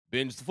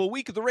Binge the full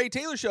week of The Ray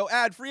Taylor Show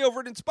ad-free over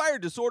at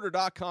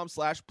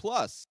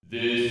inspireddisorder.com/plus.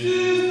 This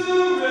is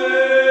The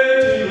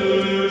Ray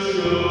Taylor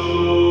Show.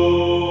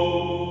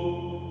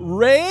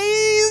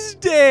 Rayz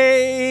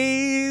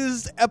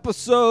Dayz,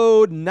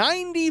 episode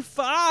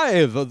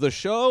 95 of the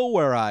show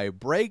where I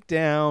break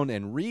down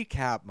and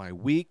recap my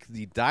week,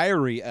 the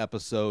diary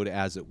episode,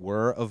 as it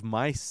were, of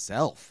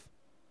myself.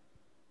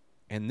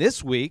 And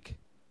this week,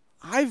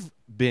 I've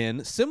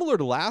been, similar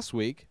to last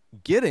week,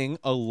 getting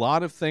a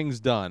lot of things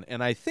done.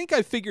 And I think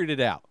I figured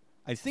it out.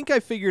 I think I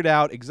figured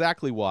out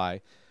exactly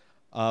why.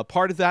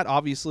 Part of that,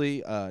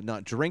 obviously,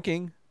 not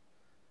drinking.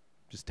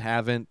 Just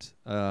haven't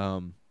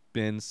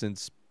been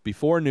since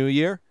before New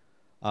Year,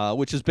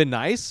 which has been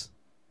nice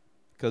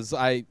because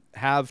I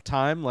have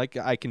time. Like,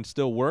 I can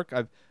still work.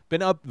 I've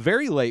been up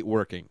very late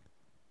working.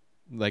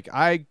 Like,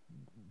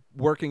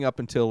 working up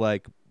until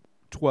like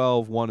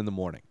 12, 1 in the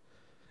morning.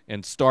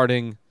 And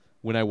starting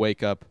when I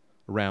wake up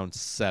around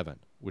 7,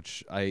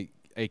 which I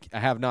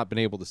have not been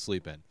able to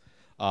sleep in.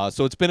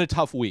 So it's been a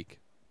tough week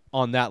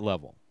on that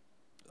level.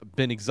 I've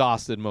been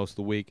exhausted most of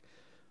the week,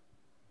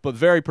 but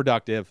very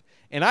productive.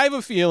 And I have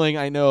a feeling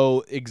I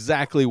know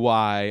exactly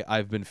why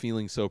I've been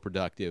feeling so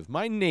productive.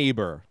 My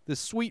neighbor, this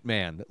sweet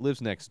man that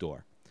lives next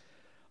door,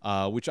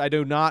 which I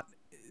do not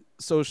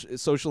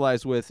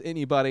socialize with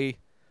anybody,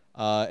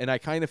 and I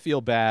kind of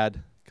feel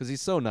bad because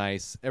he's so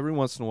nice. Every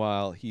once in a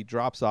while, he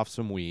drops off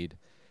some weed.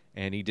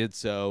 And he did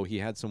so. He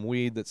had some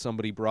weed that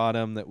somebody brought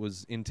him that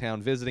was in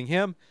town visiting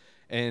him,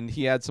 and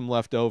he had some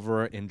left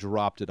over and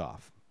dropped it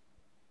off.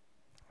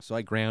 So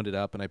I ground it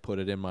up, and I put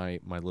it in my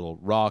little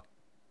raw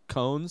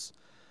cones.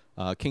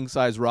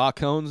 King-size raw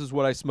cones is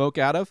what I smoke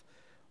out of.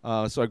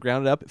 So I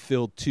ground it up. It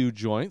filled 2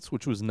 joints,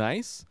 which was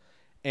nice.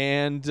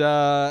 And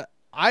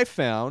I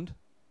found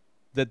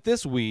that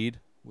this weed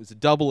was a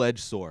double-edged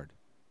sword.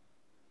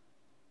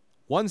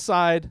 One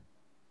side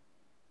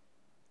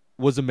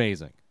was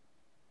amazing.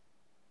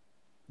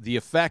 The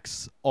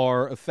effects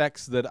are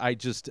effects that I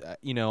just, I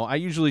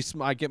usually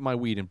I get my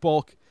weed in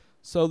bulk,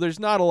 so there's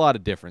not a lot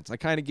of difference. I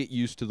kind of get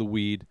used to the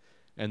weed,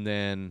 and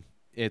then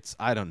it's,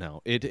 I don't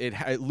know.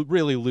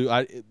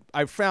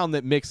 I found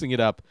that mixing it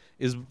up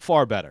is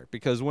far better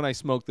because when I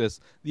smoked this,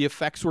 the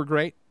effects were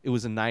great. It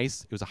was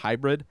a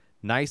hybrid,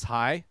 nice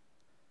high.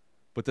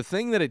 But the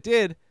thing that it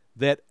did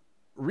that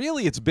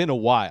really it's been a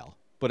while,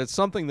 but it's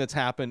something that's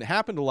happened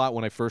a lot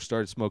when I first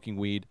started smoking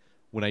weed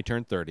when I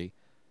turned 30,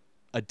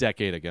 a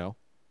decade ago.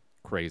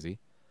 Crazy,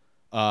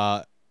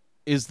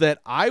 is that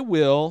I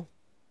will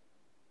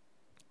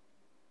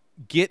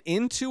get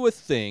into a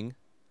thing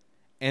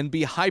and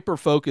be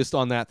hyper-focused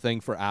on that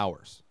thing for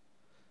hours.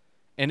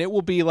 And it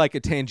will be like a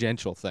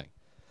tangential thing.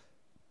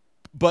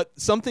 But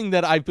something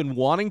that I've been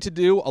wanting to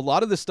do, a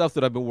lot of the stuff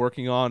that I've been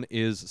working on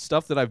is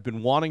stuff that I've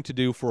been wanting to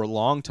do for a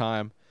long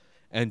time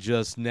and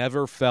just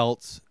never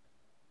felt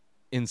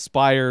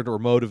inspired or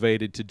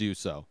motivated to do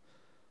so.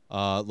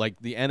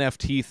 Like the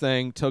NFT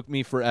thing took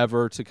me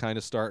forever to kind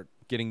of start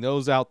getting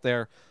those out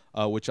there,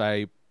 which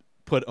I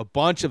put a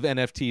bunch of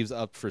NFTs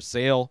up for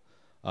sale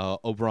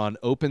over on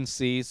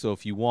OpenSea. So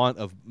if you want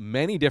of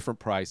many different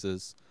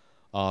prices,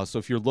 so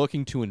if you're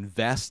looking to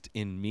invest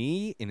in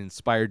me, in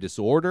Inspired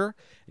Disorder,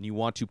 and you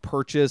want to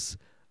purchase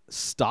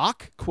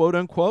stock, quote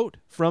unquote,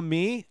 from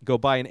me, go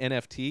buy an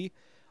NFT.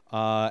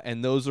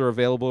 And those are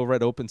available over at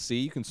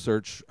OpenSea. You can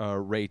search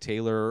Ray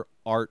Taylor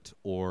art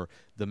or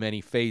The Many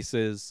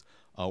Faces.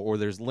 Or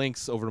there's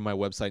links over to my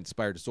website,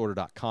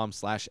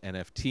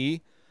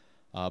 inspireddisorder.com/NFT.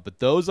 But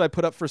those I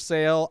put up for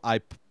sale.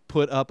 I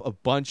put up a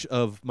bunch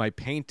of my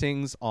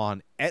paintings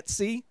on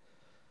Etsy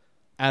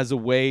as a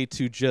way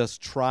to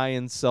just try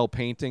and sell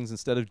paintings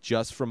instead of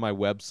just from my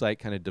website,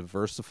 kind of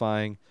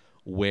diversifying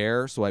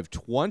where. So I have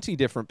 20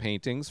 different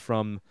paintings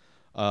from,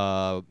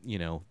 I've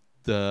have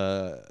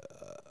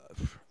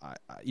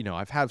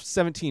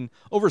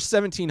over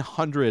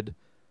 1,700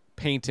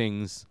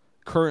 paintings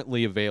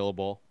currently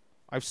available.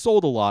 I've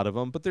sold a lot of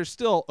them, but there's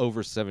still over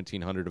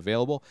 1,700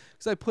 available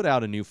because I put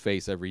out a new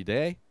face every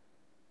day.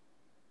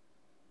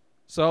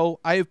 So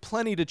I have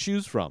plenty to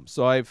choose from.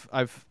 So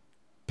I've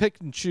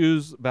picked and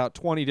choose about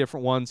 20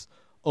 different ones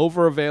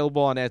over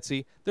available on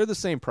Etsy. They're the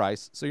same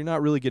price, so you're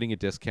not really getting a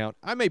discount.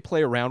 I may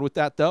play around with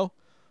that though.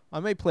 I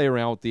may play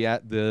around with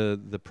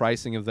the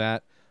pricing of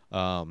that.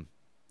 And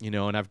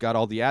I've got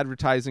all the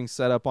advertising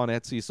set up on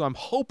Etsy, so I'm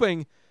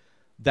hoping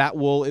that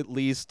will at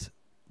least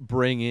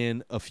bring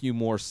in a few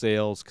more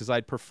sales because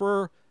I'd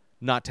prefer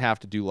not to have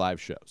to do live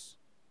shows.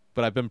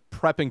 But I've been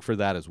prepping for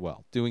that as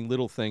well, doing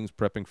little things,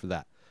 prepping for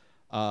that.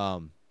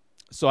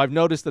 So I've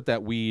noticed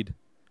that weed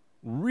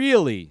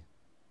really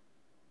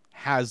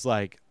has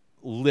like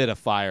lit a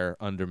fire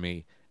under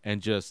me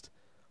and just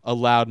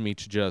allowed me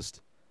to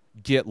just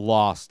get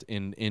lost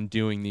in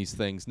doing these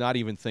things, not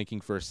even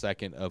thinking for a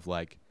second of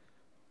like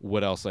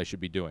what else I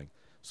should be doing.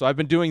 So I've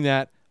been doing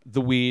that,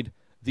 the weed.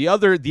 The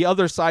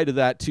other side of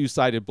that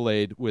two-sided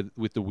blade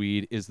with the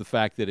weed is the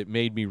fact that it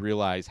made me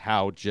realize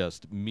how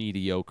just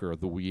mediocre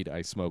the weed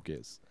I smoke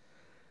is.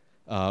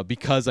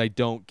 because I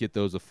don't get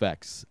those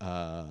effects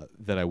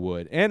that I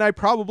would. And I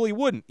probably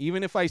wouldn't.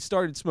 Even if I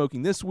started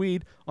smoking this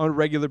weed on a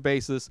regular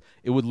basis,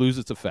 it would lose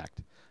its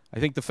effect. I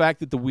think the fact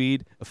that the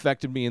weed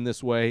affected me in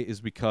this way is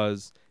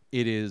because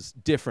it is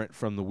different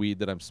from the weed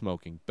that I'm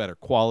smoking. Better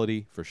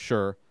quality, for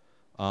sure,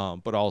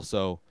 but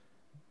also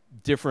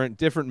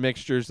different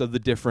mixtures of the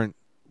different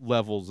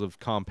levels of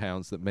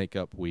compounds that make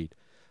up weed.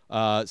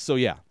 So,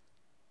 yeah,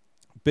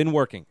 been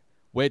working,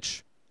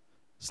 which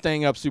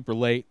staying up super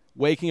late,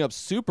 waking up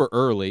super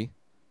early,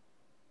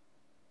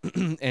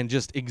 and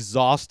just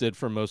exhausted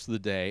for most of the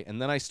day.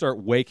 And then I start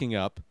waking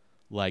up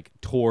like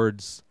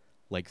towards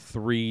like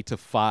 3 to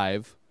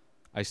 5.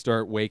 I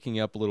start waking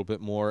up a little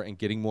bit more and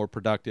getting more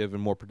productive.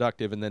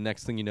 And then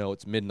next thing you know,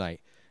 it's midnight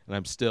and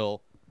I'm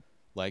still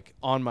like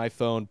on my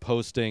phone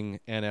posting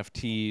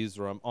NFTs,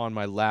 or I'm on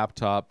my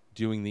laptop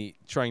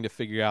trying to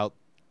figure out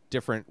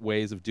different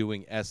ways of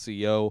doing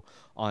SEO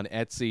on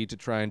Etsy to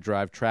try and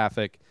drive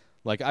traffic.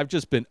 Like, I've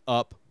just been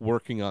up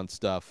working on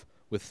stuff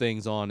with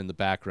things on in the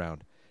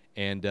background.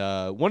 And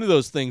one of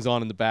those things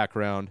on in the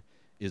background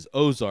is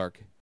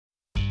Ozark.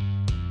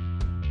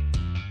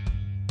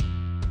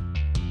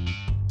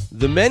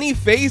 The Many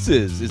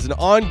Faces is an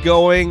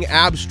ongoing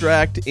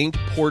abstract ink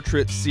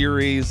portrait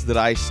series that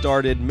I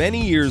started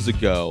many years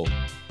ago.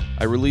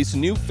 I release a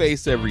new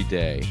face every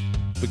day,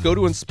 but go to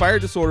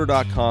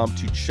inspireddisorder.com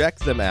to check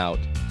them out.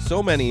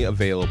 So many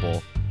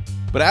available.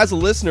 But as a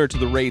listener to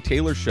The Ray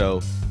Taylor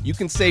Show, you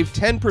can save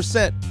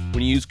 10%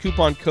 when you use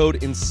coupon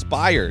code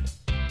INSPIRED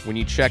when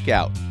you check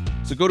out.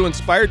 So go to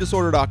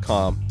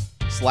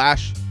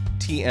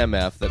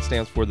inspireddisorder.com/TMF. That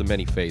stands for The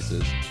Many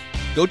Faces.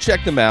 Go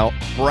check them out,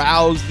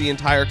 browse the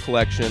entire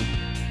collection,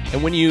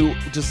 and when you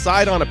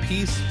decide on a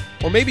piece,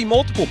 or maybe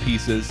multiple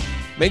pieces,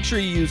 make sure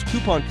you use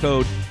coupon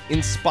code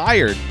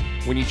INSPIRED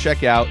when you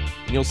check out,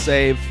 and you'll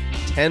save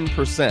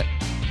 10%.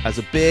 As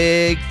a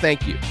big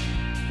thank you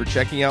for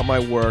checking out my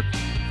work,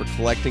 for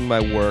collecting my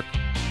work,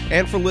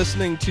 and for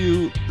listening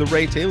to The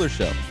Ray Taylor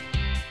Show.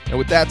 And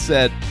with that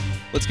said,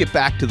 let's get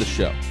back to the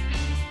show.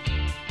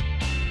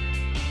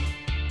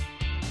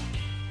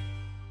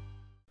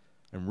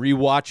 I'm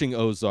rewatching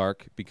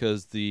Ozark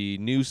because the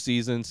new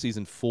season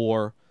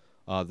 4,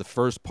 the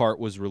first part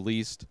was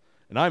released.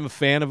 And I'm a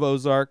fan of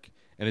Ozark,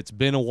 and it's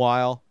been a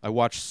while. I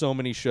watched so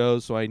many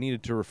shows, so I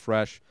needed to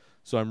refresh.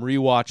 So I'm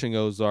rewatching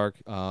Ozark,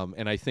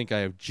 and I think I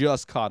have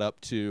just caught up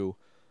to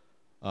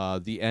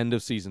the end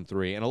of season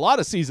 3. And a lot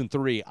of season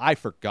 3 I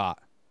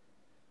forgot.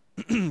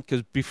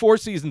 Because before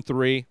season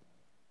 3,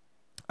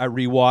 I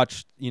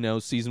rewatched,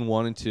 season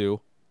 1 and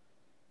 2.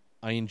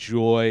 I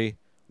enjoy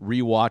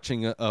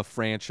rewatching a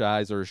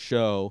franchise or a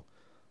show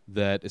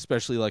that,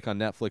 especially like on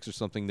Netflix or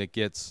something, that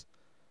gets,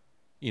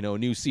 a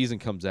new season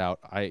comes out.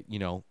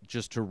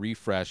 Just to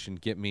refresh and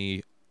get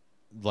me,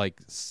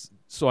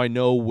 so I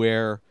know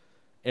where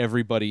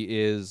everybody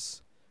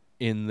is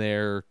in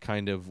their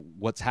kind of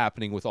what's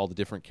happening with all the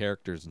different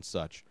characters and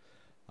such.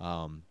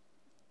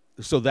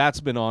 So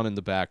that's been on in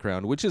the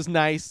background, which is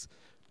nice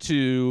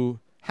to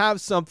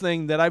have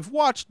something that I've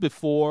watched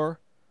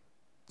before,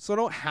 so I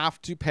don't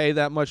have to pay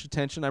that much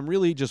attention. I'm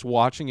really just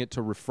watching it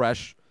to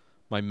refresh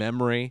my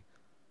memory.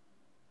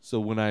 So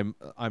when I'm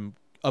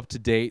up to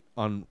date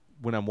on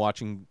when I'm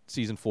watching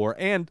season 4,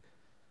 and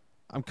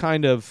I'm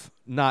kind of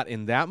not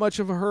in that much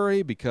of a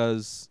hurry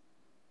because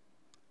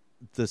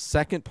the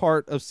second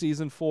part of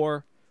season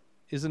 4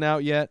 isn't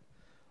out yet.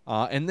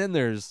 And then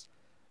there's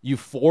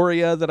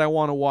Euphoria that I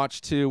want to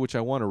watch too, which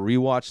I want to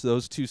rewatch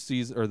those two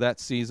seasons, or that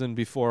season,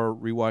 before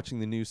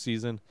rewatching the new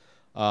season.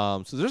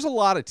 So there's a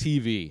lot of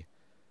TV.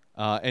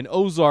 And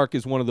Ozark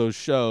is one of those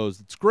shows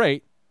that's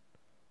great,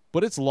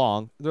 but it's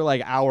long. They're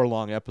like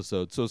hour-long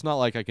episodes, so it's not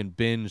like I can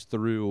binge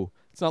through.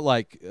 It's not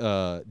like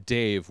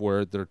Dave,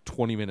 where they're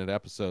 20-minute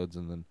episodes,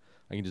 and then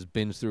I can just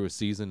binge through a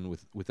season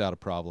without a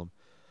problem.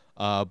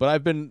 But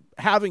I've been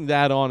having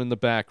that on in the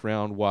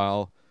background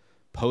while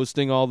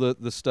posting all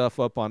the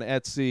stuff up on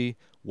Etsy,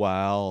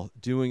 while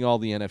doing all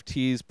the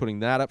NFTs,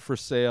 putting that up for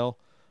sale.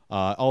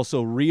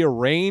 Also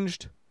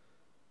rearranged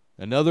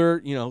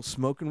another,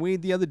 smoking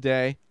weed the other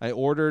day. I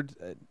ordered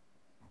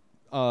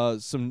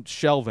some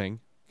shelving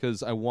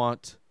because I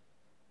want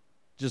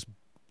just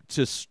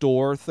to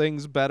store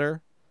things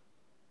better,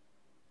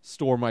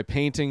 store my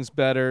paintings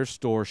better,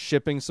 store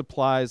shipping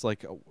supplies.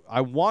 Like,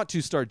 I want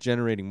to start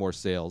generating more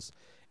sales.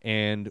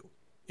 And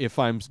if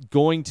I'm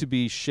going to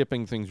be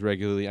shipping things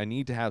regularly, I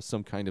need to have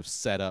some kind of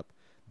setup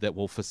that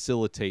will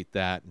facilitate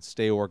that and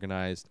stay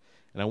organized.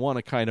 And I want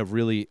to kind of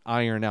really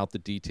iron out the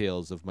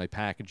details of my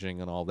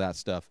packaging and all that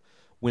stuff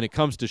when it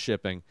comes to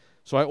shipping.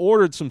 So I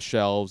ordered some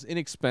shelves,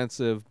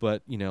 inexpensive,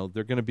 but,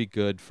 they're going to be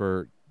good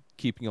for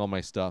keeping all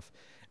my stuff.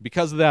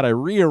 Because of that, I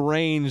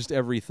rearranged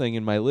everything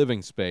in my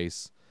living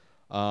space,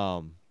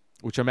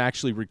 which I'm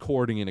actually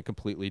recording in a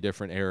completely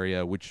different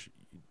area, which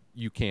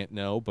you can't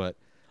know, but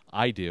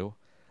I do.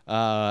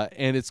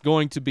 And it's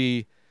going to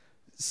be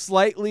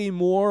slightly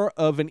more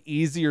of an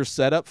easier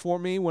setup for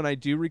me when I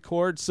do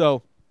record.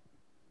 So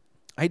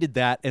I did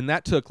that, and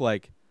that took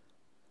like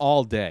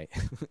all day.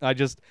 I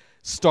just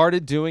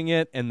started doing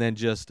it and then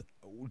just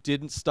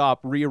didn't stop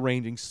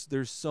rearranging.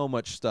 There's so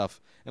much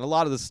stuff, and a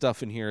lot of the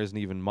stuff in here isn't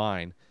even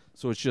mine.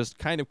 So it's just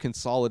kind of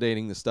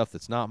consolidating the stuff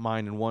that's not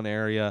mine in one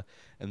area,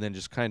 and then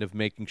just kind of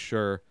making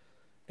sure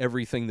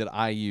everything that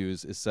I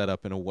use is set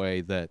up in a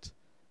way that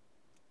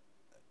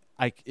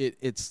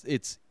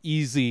it's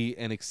easy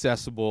and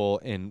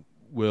accessible, and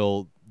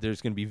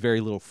there's going to be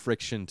very little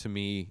friction to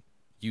me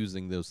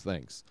using those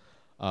things.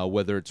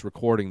 Whether it's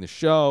recording the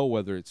show,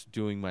 whether it's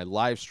doing my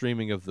live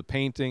streaming of the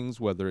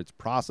paintings, whether it's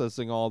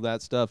processing all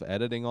that stuff,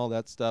 editing all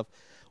that stuff,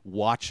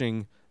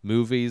 watching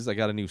movies. I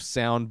got a new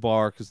sound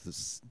bar because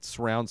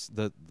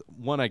the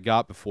one I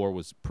got before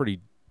was pretty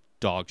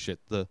dog shit.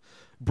 The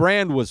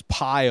brand was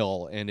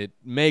Pile, and it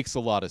makes a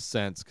lot of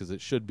sense because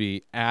it should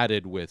be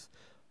added with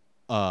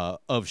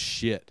of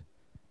shit.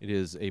 It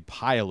is a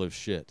pile of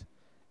shit,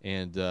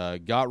 and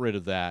got rid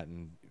of that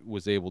and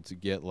was able to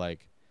get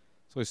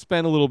so I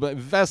spent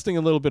investing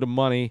a little bit of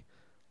money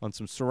on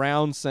some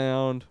surround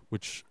sound,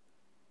 which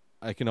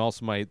I can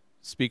also, my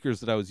speakers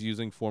that I was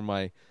using for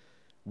my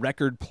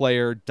record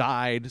player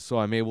died, so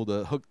I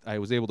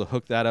was able to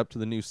hook that up to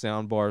the new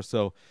sound bar.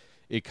 So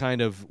it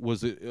kind of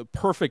was a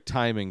perfect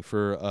timing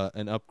for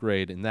an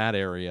upgrade in that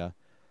area.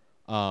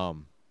 But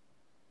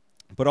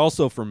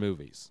also for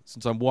movies.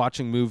 Since I'm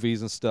watching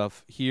movies and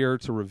stuff here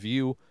to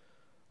review,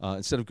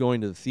 instead of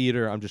going to the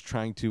theater, I'm just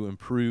trying to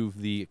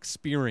improve the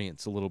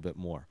experience a little bit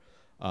more.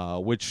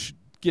 I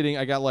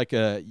got like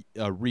a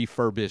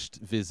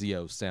refurbished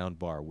Vizio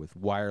soundbar with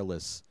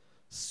wireless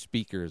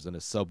speakers and a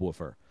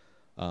subwoofer.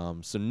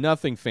 So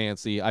nothing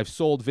fancy. I've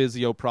sold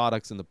Vizio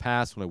products in the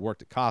past when I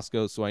worked at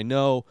Costco, so I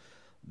know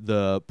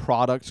the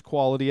product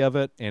quality of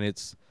it, and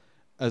it's,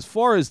 as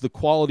far as the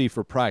quality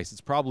for price,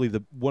 it's probably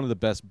one of the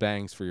best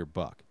bangs for your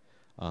buck.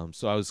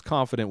 So I was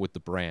confident with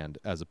the brand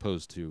as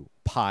opposed to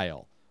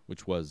Pile,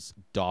 which was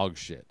dog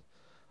shit.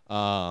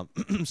 So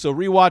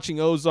rewatching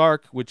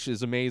Ozark, which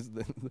is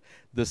amazing.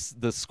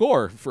 The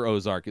score for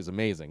Ozark is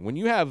amazing. When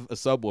you have a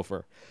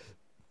subwoofer,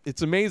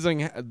 it's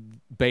amazing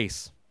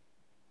bass.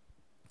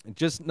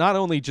 Just not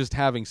only just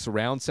having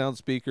surround sound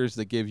speakers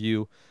that give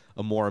you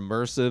a more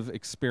immersive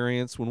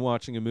experience when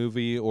watching a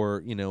movie or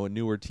a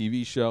newer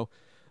TV show,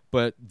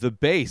 but the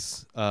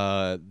bass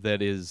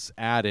that is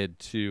added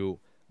to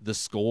the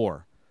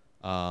score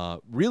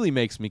really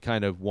makes me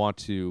kind of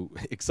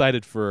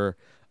excited for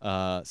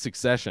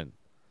Succession.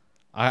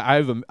 I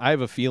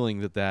have a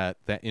feeling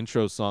that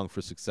intro song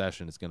for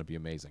Succession is going to be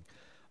amazing.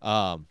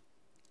 So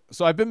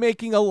I've been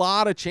making a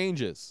lot of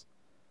changes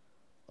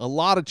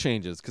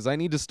because I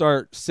need to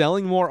start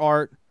selling more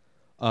art,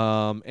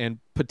 and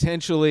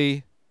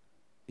potentially,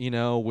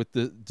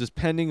 with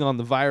depending on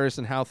the virus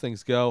and how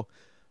things go,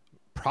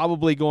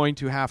 probably going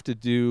to have to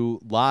do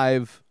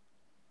live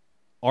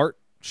art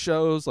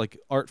shows, like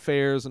art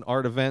fairs and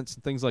art events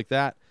and things like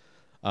that.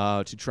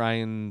 To try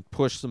and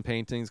push some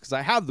paintings, because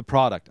I have the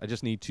product. I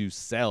just need to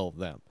sell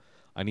them.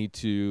 I need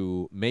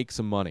to make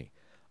some money.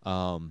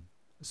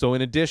 So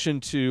in addition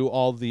to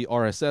all the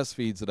RSS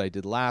feeds that I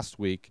did last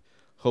week,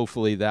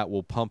 hopefully that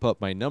will pump up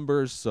my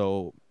numbers.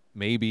 So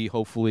maybe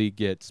hopefully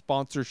get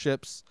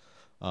sponsorships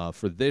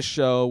for this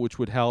show, which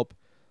would help,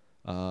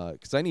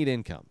 because I need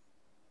income.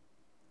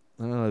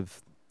 I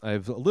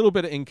have a little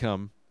bit of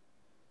income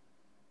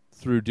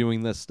through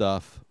doing this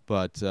stuff,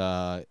 but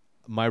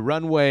my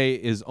runway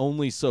is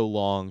only so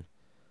long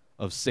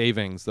of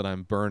savings that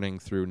I'm burning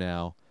through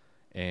now,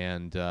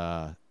 and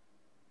I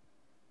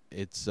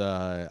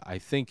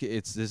think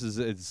this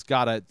has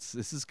got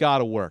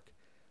to work.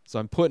 So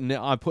I'm putting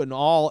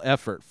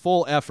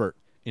full effort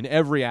in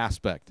every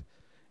aspect,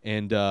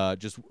 and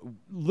just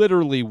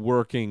literally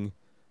working.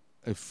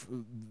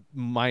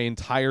 My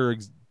entire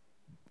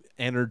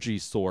energy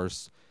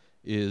source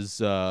is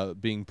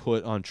being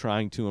put on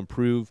trying to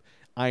improve,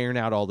 iron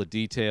out all the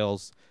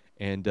details,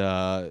 and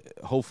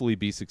hopefully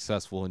be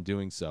successful in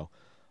doing so.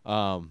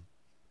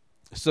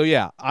 So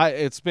yeah,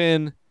 it's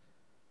been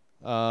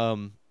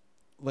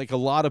like a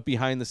lot of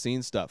behind the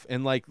scenes stuff,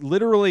 and like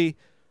literally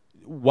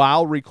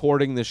while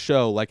recording this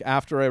show, like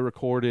after I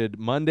recorded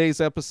Monday's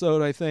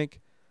episode, I think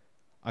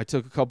I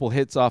took a couple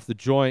hits off the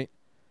joint,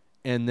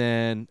 and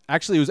then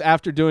actually it was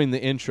after doing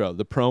the intro,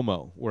 the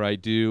promo, where I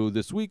do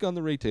this week on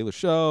the Ray Taylor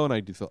Show, and I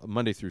do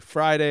Monday through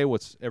Friday,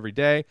 what's every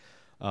day.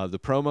 The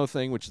promo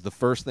thing, which is the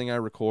first thing I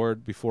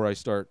record before I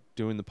start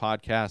doing the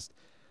podcast.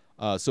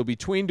 So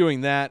between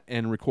doing that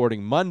and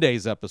recording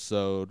Monday's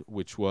episode,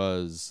 which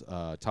was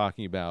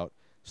talking about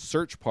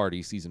Search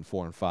Party Season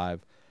 4 and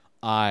 5,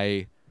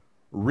 I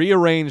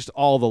rearranged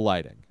all the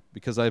lighting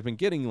because I've been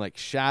getting like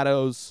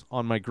shadows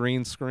on my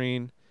green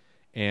screen,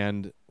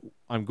 and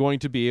I'm going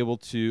to be able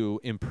to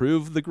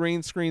improve the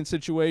green screen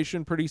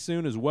situation pretty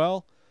soon as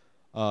well.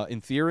 In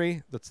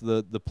theory, that's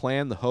the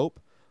plan, the hope.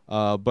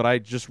 But I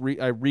just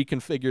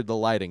reconfigured the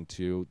lighting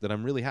to that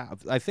I'm really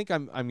happy. I think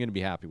I'm going to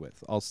be happy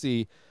with. I'll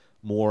see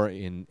more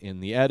in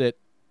the edit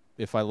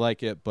if I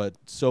like it, but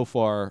so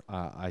far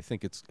I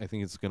think it's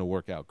going to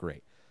work out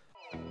great.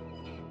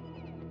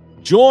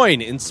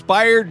 Join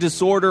Inspired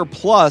Disorder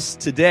Plus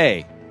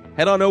today.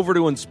 Head on over to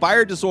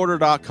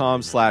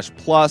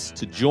inspireddisorder.com/plus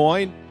to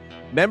join.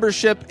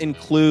 Membership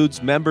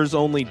includes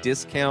members-only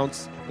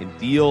discounts and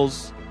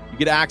deals. You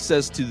get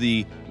access to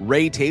the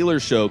Ray Taylor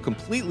Show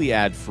completely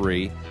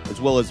ad-free,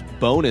 as well as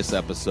bonus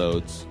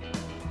episodes.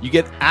 You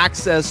get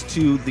access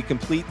to the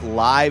complete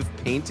live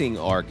painting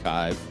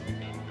archive.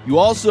 You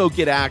also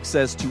get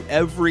access to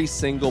every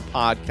single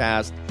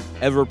podcast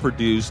ever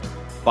produced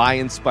by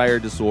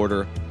Inspired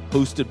Disorder,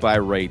 hosted by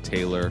Ray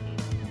Taylor.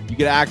 You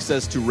get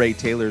access to Ray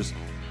Taylor's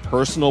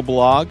personal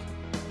blog,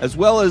 as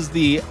well as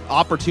the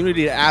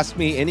opportunity to ask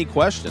me any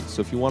questions.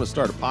 So if you want to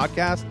start a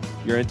podcast,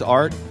 you're into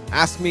art,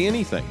 ask me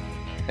anything.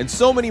 And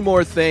so many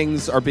more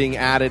things are being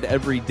added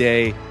every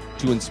day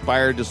to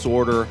Inspired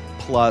Disorder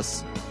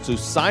Plus. So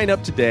sign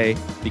up today,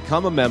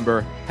 become a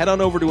member, head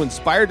on over to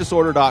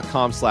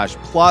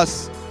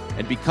inspireddisorder.com/plus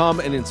and become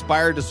an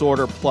Inspired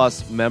Disorder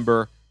Plus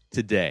member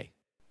today.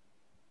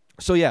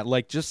 So yeah,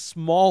 like just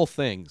small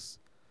things,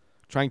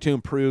 trying to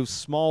improve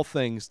small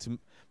things to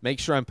make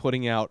sure I'm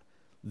putting out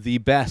the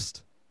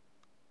best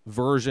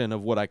version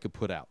of what I could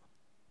put out.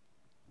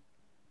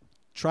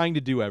 Trying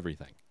to do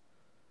everything.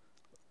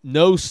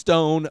 No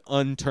stone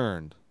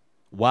unturned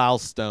while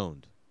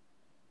stoned.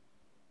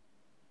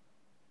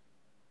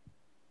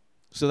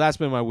 So that's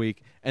been my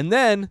week. And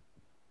then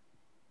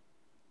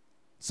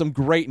some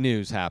great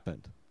news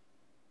happened.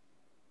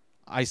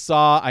 I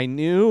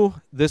knew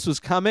this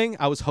was coming.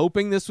 I was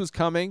hoping this was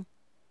coming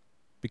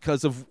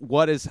because of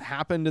what has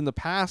happened in the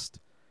past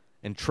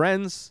and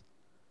trends.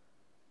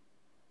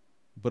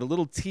 But a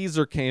little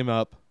teaser came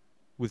up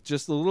with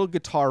just a little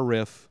guitar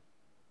riff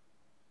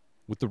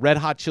with the Red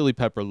Hot Chili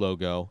Pepper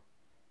logo.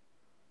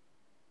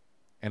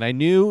 And I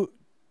knew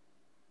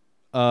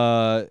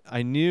John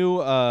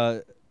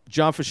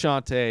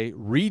Frusciante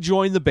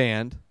rejoined the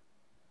band,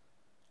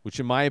 which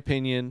in my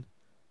opinion,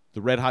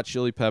 the Red Hot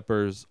Chili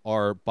Peppers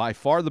are by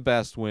far the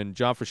best when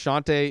John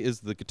Frusciante is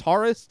the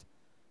guitarist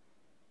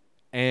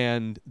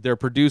and their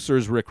producer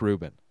is Rick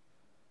Rubin.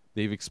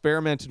 They've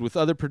experimented with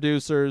other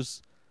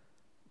producers.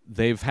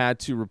 They've had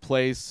to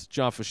replace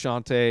John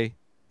Frusciante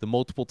the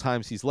multiple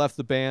times he's left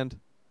the band,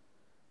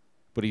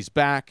 but he's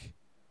back.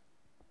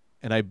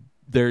 And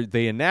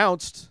they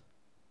announced,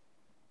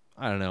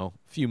 I don't know,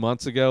 a few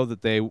months ago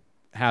that they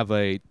have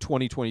a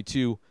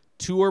 2022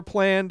 tour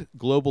planned,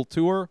 global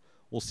tour.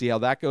 We'll see how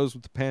that goes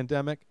with the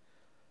pandemic.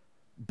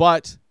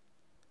 But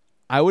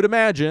I would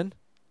imagine,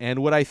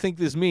 and what I think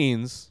this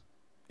means,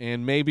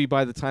 and maybe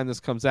by the time this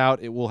comes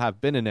out, it will have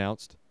been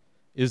announced,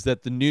 is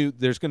that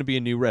there's going to be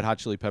a new Red Hot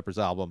Chili Peppers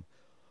album,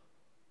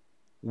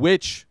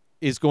 which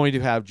is going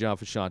to have John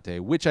Frusciante,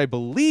 which I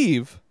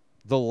believe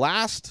the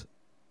last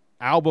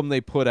album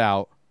they put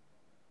out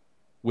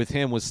with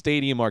him was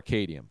Stadium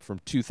Arcadium from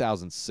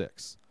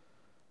 2006.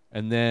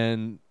 And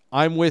then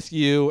I'm With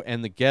You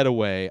and The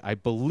Getaway, I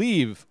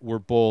believe, were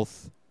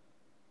both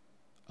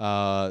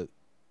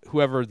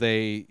whoever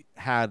they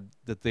had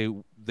that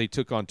they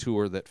took on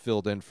tour that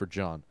filled in for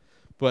John.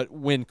 But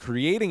when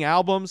creating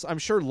albums, I'm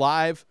sure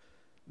live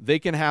they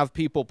can have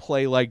people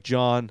play like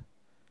John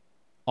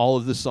all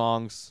of the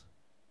songs.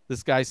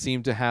 This guy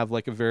seemed to have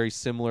like a very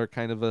similar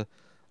kind of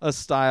a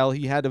style.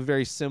 He had a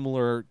very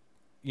similar,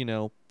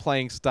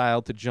 playing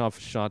style to John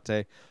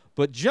Frusciante.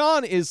 But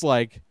John is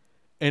like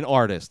an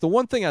artist. The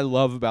one thing I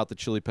love about the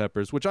Chili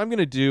Peppers, which I'm going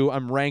to do,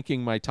 I'm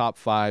ranking my top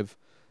 5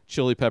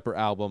 Chili Pepper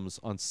albums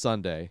on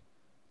Sunday,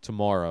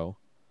 tomorrow.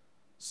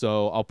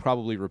 So I'll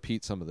probably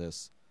repeat some of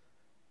this.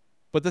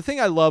 But the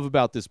thing I love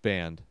about this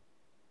band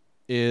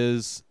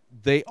is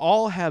they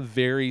all have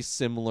very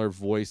similar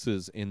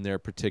voices in their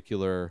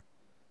particular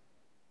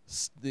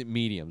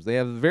mediums. They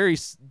have very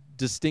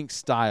distinct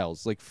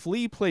styles. Like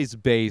Flea plays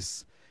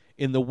bass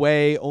in the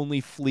way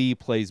only Flea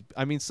plays.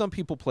 I mean, some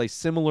people play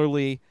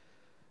similarly,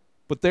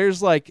 but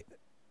there's like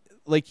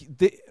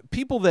the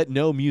people that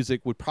know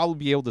music would probably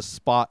be able to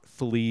spot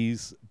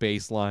Flea's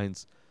bass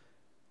lines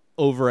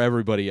over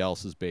everybody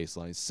else's bass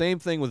lines. Same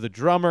thing with the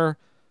drummer,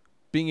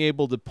 being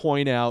able to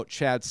point out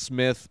Chad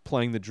Smith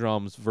playing the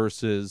drums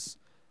versus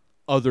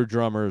other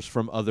drummers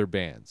from other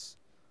bands.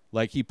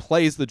 Like he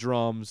plays the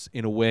drums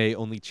in a way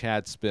only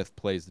Chad Smith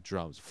plays the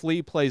drums.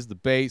 Flea plays the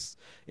bass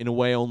in a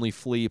way only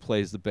Flea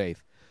plays the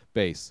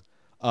bass.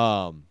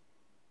 John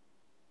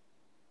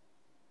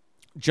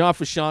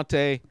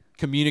Frusciante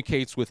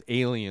communicates with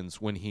aliens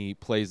when he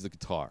plays the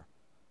guitar.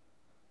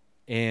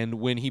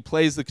 And when he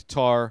plays the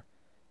guitar,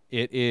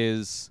 it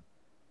is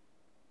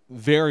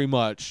very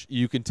much,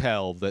 you can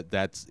tell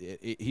that's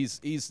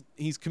he's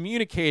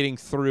communicating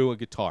through a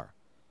guitar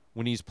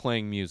when he's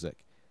playing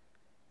music.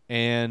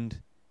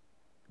 And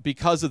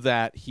because of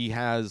that, he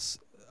has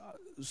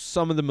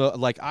some of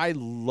the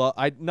I'm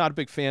not a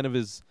big fan of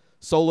his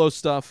solo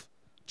stuff.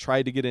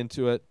 Tried to get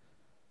into it.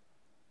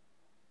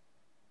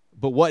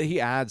 But what he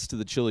adds to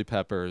the Chili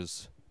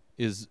Peppers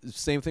is the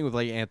same thing with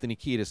like Anthony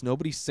Kiedis.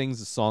 Nobody sings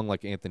a song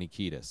like Anthony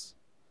Kiedis.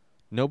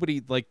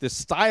 Nobody, like the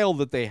style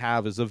that they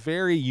have is a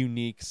very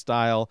unique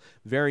style,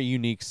 very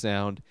unique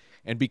sound.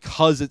 And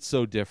because it's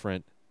so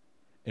different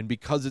and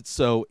because it's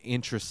so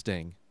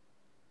interesting,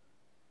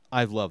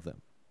 I love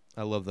them.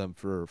 I love them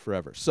for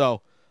forever.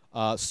 So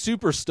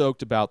Super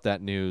stoked about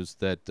that news,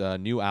 that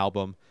new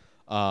album.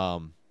 I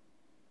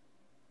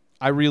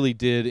really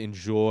did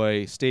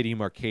enjoy Stadium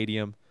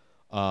Arcadium.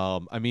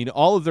 I mean,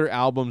 all of their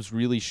albums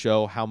really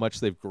show how much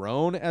they've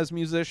grown as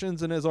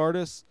musicians and as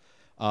artists.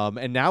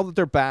 And now that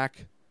they're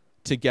back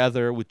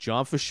together with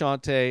John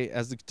Frusciante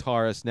as the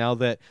guitarist, now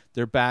that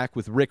they're back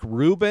with Rick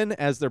Rubin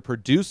as their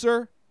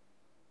producer,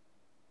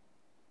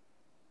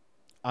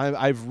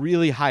 I've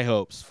really high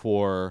hopes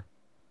for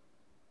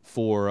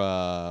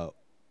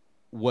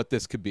what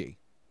this could be.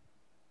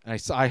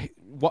 And I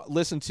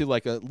listened to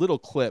like a little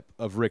clip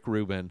of Rick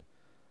Rubin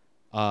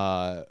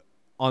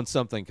on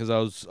something, because I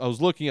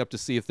was looking up to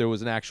see if there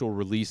was an actual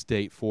release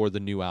date for the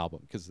new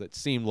album, because it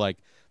seemed like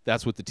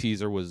that's what the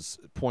teaser was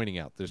pointing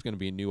out. There's going to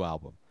be a new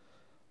album,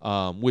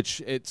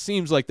 which it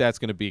seems like that's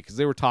going to be, because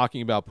they were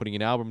talking about putting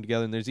an album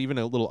together, and there's even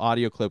a little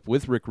audio clip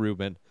with Rick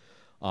Rubin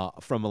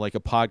from like a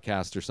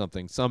podcast or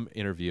something, some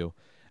interview,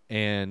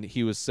 and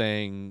he was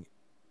saying,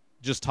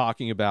 just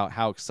talking about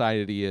how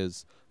excited he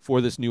is for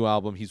this new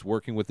album he's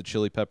working with the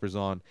Chili Peppers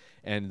on,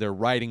 and their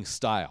writing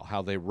style,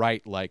 how they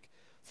write like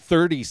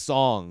 30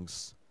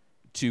 songs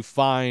to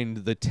find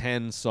the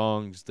 10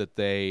 songs that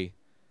they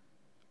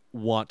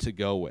want to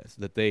go with,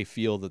 that they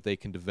feel that they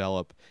can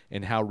develop,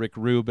 and how Rick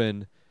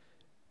Rubin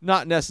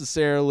not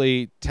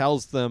necessarily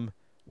tells them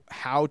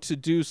how to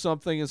do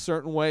something in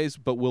certain ways,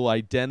 but will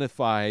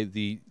identify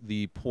the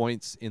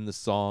points in the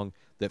song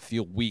that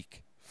feel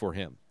weak for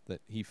him,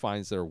 that he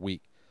finds they're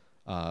weak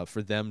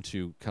for them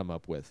to come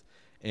up with.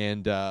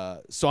 And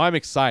so I'm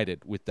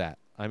excited with that.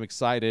 I'm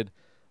excited.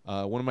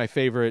 One of my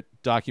favorite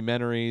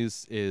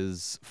documentaries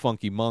is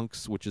Funky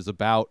Monks, which is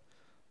about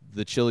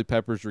the Chili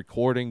Peppers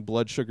recording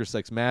Blood Sugar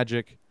Sex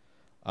Magic,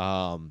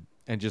 and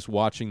just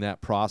watching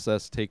that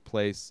process take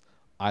place.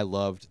 I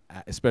loved,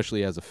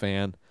 especially as a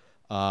fan.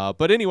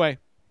 But anyway,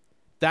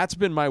 that's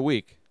been my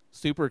week.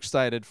 Super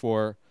excited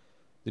for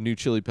the new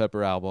Chili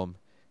Pepper album.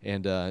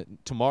 And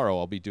tomorrow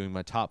I'll be doing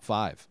my top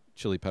 5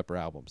 Chili Pepper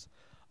albums.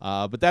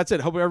 But that's it.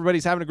 Hope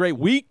everybody's having a great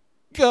week.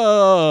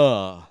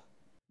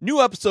 New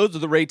episodes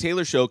of The Ray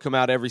Taylor Show come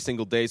out every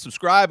single day.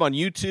 Subscribe on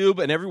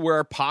YouTube and everywhere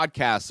our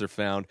podcasts are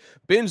found.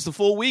 Binge the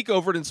full week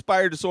over at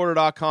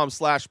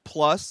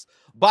inspireddisorder.com/plus.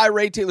 Buy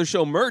Ray Taylor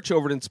Show merch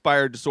over at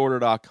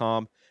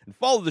inspireddisorder.com. And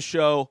follow the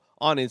show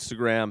on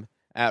Instagram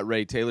at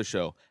Ray Taylor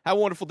Show. Have a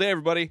wonderful day,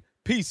 everybody.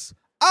 Peace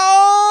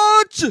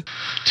out!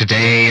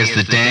 Today is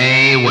the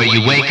day where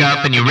you wake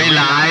up and you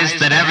realize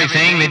that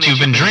everything that you've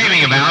been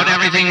dreaming about,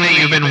 everything that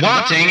you've been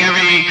wanting,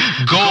 every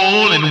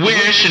goal and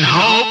wish and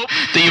hope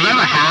that you've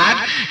ever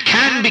had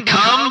can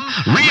become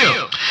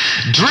real.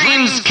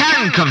 Dreams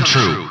can come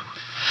true.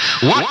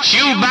 What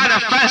you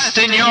manifest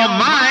in your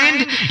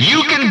mind,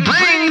 you can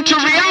bring to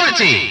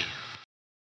reality.